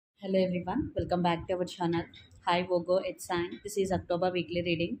Hello everyone, welcome back to our channel. Hi Virgo, it's Sang. This is October weekly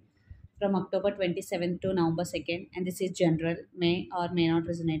reading from October 27th to November 2nd, and this is general, may or may not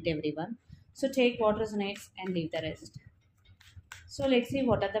resonate to everyone. So take what resonates and leave the rest. So let's see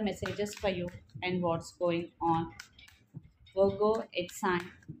what are the messages for you and what's going on. Virgo, it's Sang,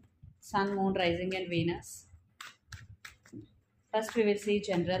 Sun, Moon, Rising, and Venus. First we will see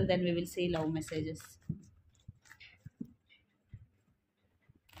general, then we will see love messages.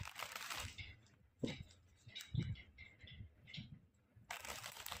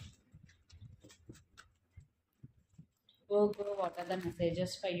 Virgo, what are the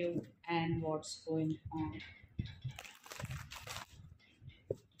messages for you and what's going on?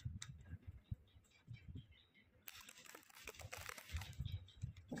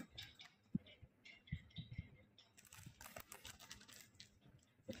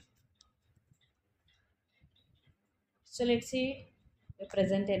 So let's see the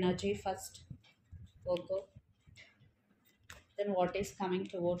present energy first, Virgo. Then what is coming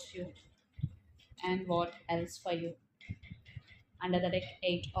towards you and what else for you. Under the deck,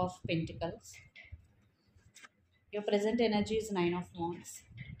 8 of Pentacles. Your present energy is 9 of Wands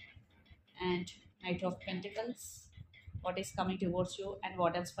and Knight of Pentacles. What is coming towards you and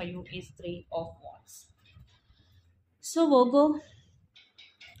what else for you is 3 of Wands. So Virgo,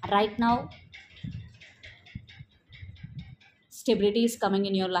 right now, stability is coming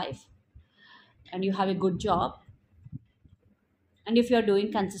in your life and you have a good job. And if you are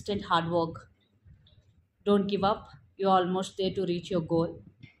doing consistent hard work, don't give up. You're almost there to reach your goal.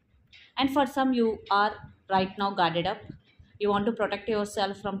 And for some, you are right now guarded up. You want to protect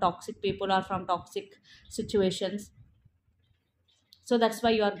yourself from toxic people or from toxic situations. So that's why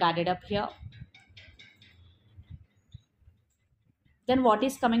you are guarded up here. Then what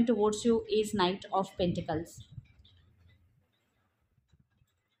is coming towards you is Knight of Pentacles.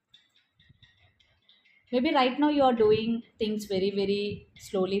 Maybe right now you are doing things very, very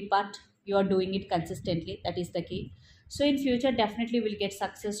slowly, but you are doing it consistently. That is the key. So in future, definitely will get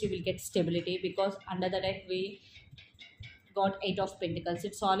success. You will get stability because under the deck we got 8 of Pentacles.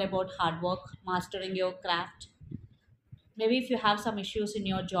 It's all about hard work, mastering your craft. Maybe if you have some issues in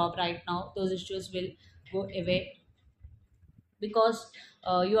your job right now, those issues will go away because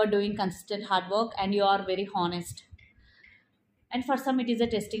you are doing consistent hard work and you are very honest. And for some, it is a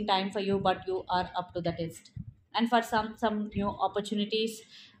testing time for you, but you are up to the test. And for some new opportunities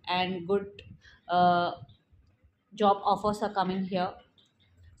and good uh, job offers are coming here.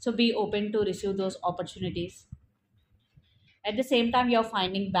 So be open to receive those opportunities. At the same time, you're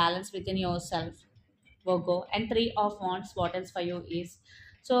finding balance within yourself, Virgo. And 3 of Wands, what else for you is,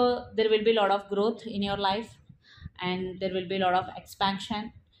 so there will be a lot of growth in your life and there will be a lot of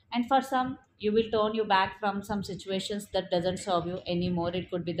expansion. And for some, you will turn you back from some situations that doesn't serve you anymore. It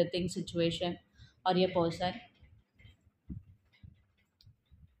could be the thing, situation, or a person.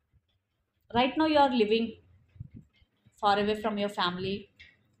 Right now, you are living far away from your family,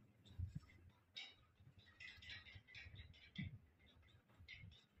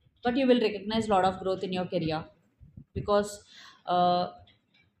 but you will recognize a lot of growth in your career because uh,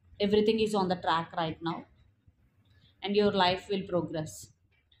 everything is on the track right now and your life will progress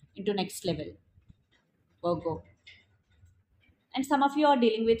into next level, Virgo. And some of you are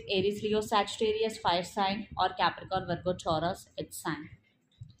dealing with Aries, Leo, Sagittarius, fire sign, or Capricorn, Virgo, Taurus, earth sign.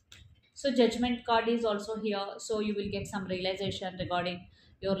 So judgment card is also here. So you will get some realization regarding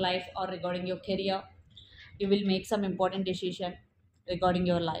your life or regarding your career. You will make some important decision regarding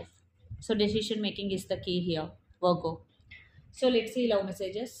your life. So decision making is the key here, Virgo. So let's see love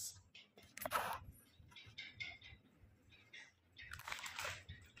messages.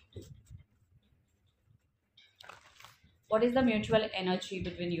 What is the mutual energy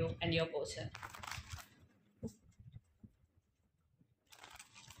between you and your person?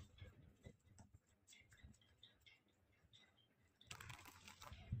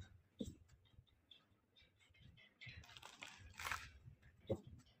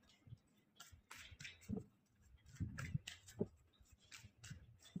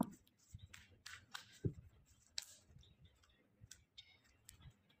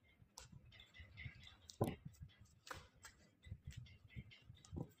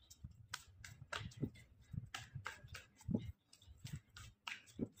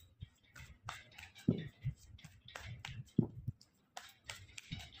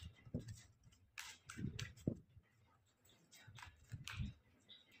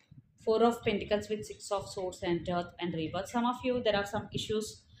 Four of Pentacles with Six of Swords and Death and Rebirth. Some of you, there are some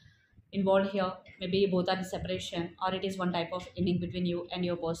issues involved here. Maybe both are in separation or it is one type of ending between you and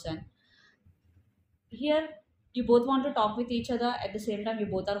your person. Here, You both want to talk with each other, at the same time you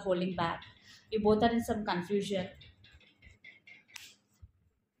both are holding back, you both are in some confusion.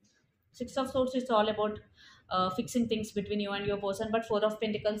 Six of Swords is all about fixing things between you and your person, but Four of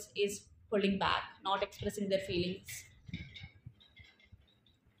Pentacles is holding back, not expressing their feelings.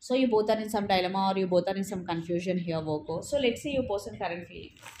 So you both are in some dilemma or you both are in some confusion here, Virgo. So let's see your person current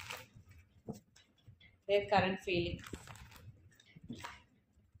feeling, their current feeling.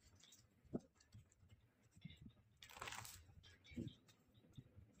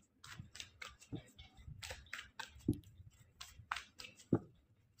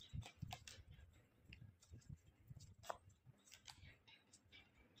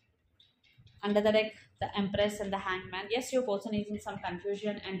 Under the deck, the Empress and the Hangman. Yes, your person is in some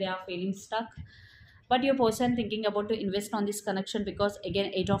confusion and they are feeling stuck, but your person thinking about to invest on this connection, because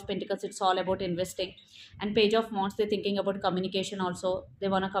again, Eight of Pentacles, it's all about investing. And Page of Wands, they're thinking about communication also, they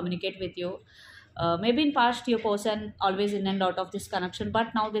want to communicate with you. Maybe in past your person always in and out of this connection,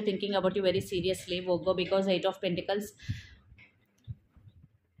 but now they're thinking about you very seriously, Virgo, because Eight of Pentacles,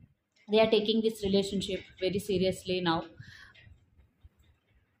 they are taking this relationship very seriously now,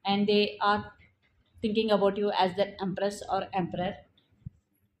 and they are thinking about you as the Empress or Emperor.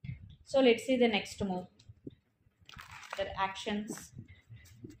 So let's see the next move, their actions.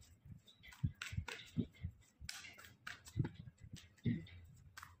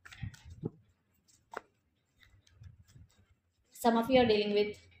 Some of you are dealing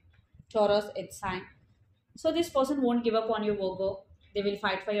with Taurus, it's sign. So this person won't give up on you, Virgo. They will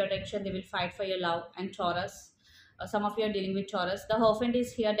fight for your attention, they will fight for your love. And Taurus, some of you are dealing with Taurus. The Hierophant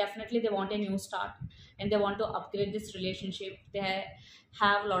is here. Definitely they want a new start and they want to upgrade this relationship. They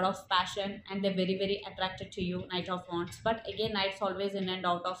have a lot of passion and they're very, very attracted to you, Knight of Wands. But again, Knight's always in and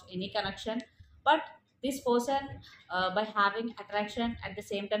out of any connection. But this person, by having attraction, at the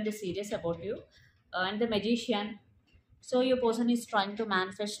same time, they're serious about you. And the Magician, so your person is trying to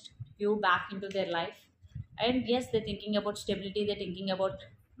manifest you back into their life. And yes, they're thinking about stability, they're thinking about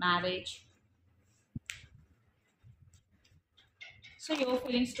marriage. So your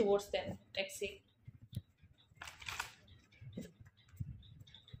feelings towards them, let's see.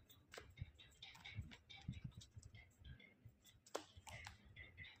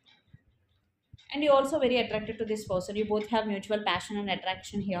 And you're also very attracted to this person. You both have mutual passion and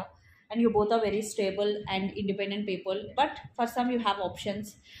attraction here, and you both are very stable and independent people, but for some you have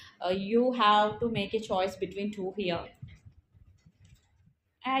options. You have to make a choice between two here.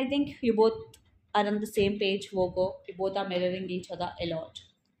 And I think you both are on the same page, Virgo. You both are mirroring each other a lot.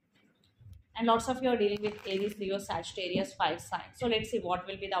 And lots of you are dealing with Aries, Leo, Sagittarius, fire signs. So let's see what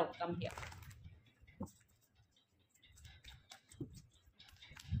will be the outcome here.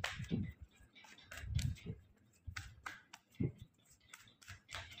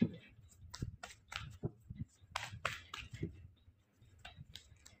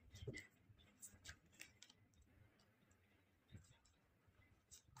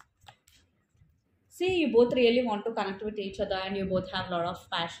 See, you both really want to connect with each other and you both have a lot of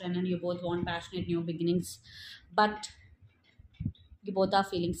passion and you both want passionate new beginnings, but you both are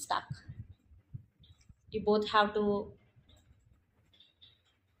feeling stuck. You both have to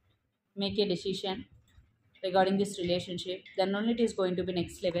make a decision regarding this relationship, then only it is going to be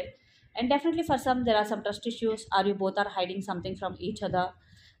next level. And definitely for some there are some trust issues, or you both are hiding something from each other.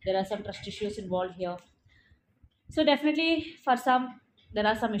 There are some trust issues involved here. So definitely for some there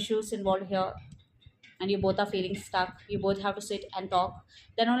are some issues involved here, and you both are feeling stuck. You both have to sit and talk,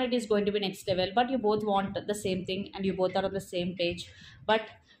 then only it is going to be next level. But you both want the same thing and you both are on the same page. But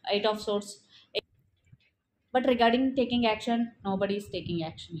Eight of Swords, but regarding taking action, nobody is taking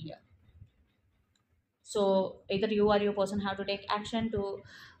action here. So either you or your person have to take action to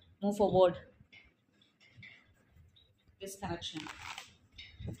move forward this connection.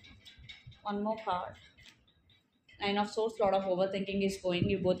 One more card. Nine of Swords, lot of overthinking is going.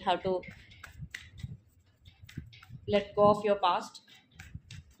 You both have to let go of your past.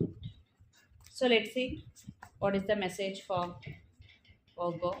 So let's see what is the message for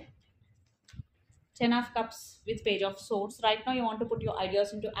Virgo. Ten of Cups with Page of Swords. Right now you want to put your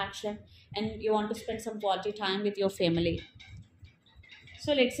ideas into action and you want to spend some quality time with your family.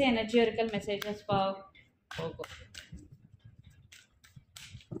 So let's see energy oracle messages for Virgo.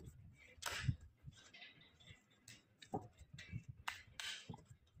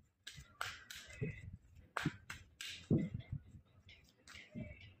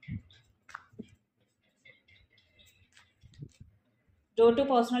 Door to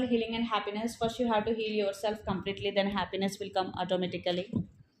personal healing and happiness. First you have to heal yourself completely, then happiness will come automatically.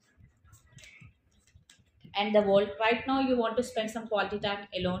 And the world, right now you want to spend some quality time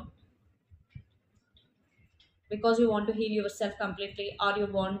alone. because you want to heal yourself completely, or you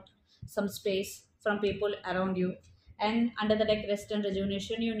want some space from people around you. And under the deck, rest and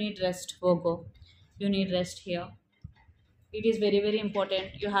rejuvenation, you need rest, Virgo. You need rest here. It is very very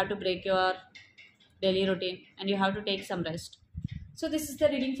important. You have to break your daily routine and you have to take some rest. So this is the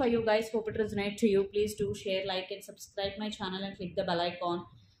reading for you guys. Hope it resonates to you. Please do share, like and subscribe my channel and click the bell icon.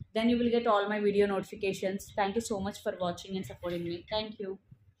 Then you will get all my video notifications. Thank you so much for watching and supporting me. Thank you.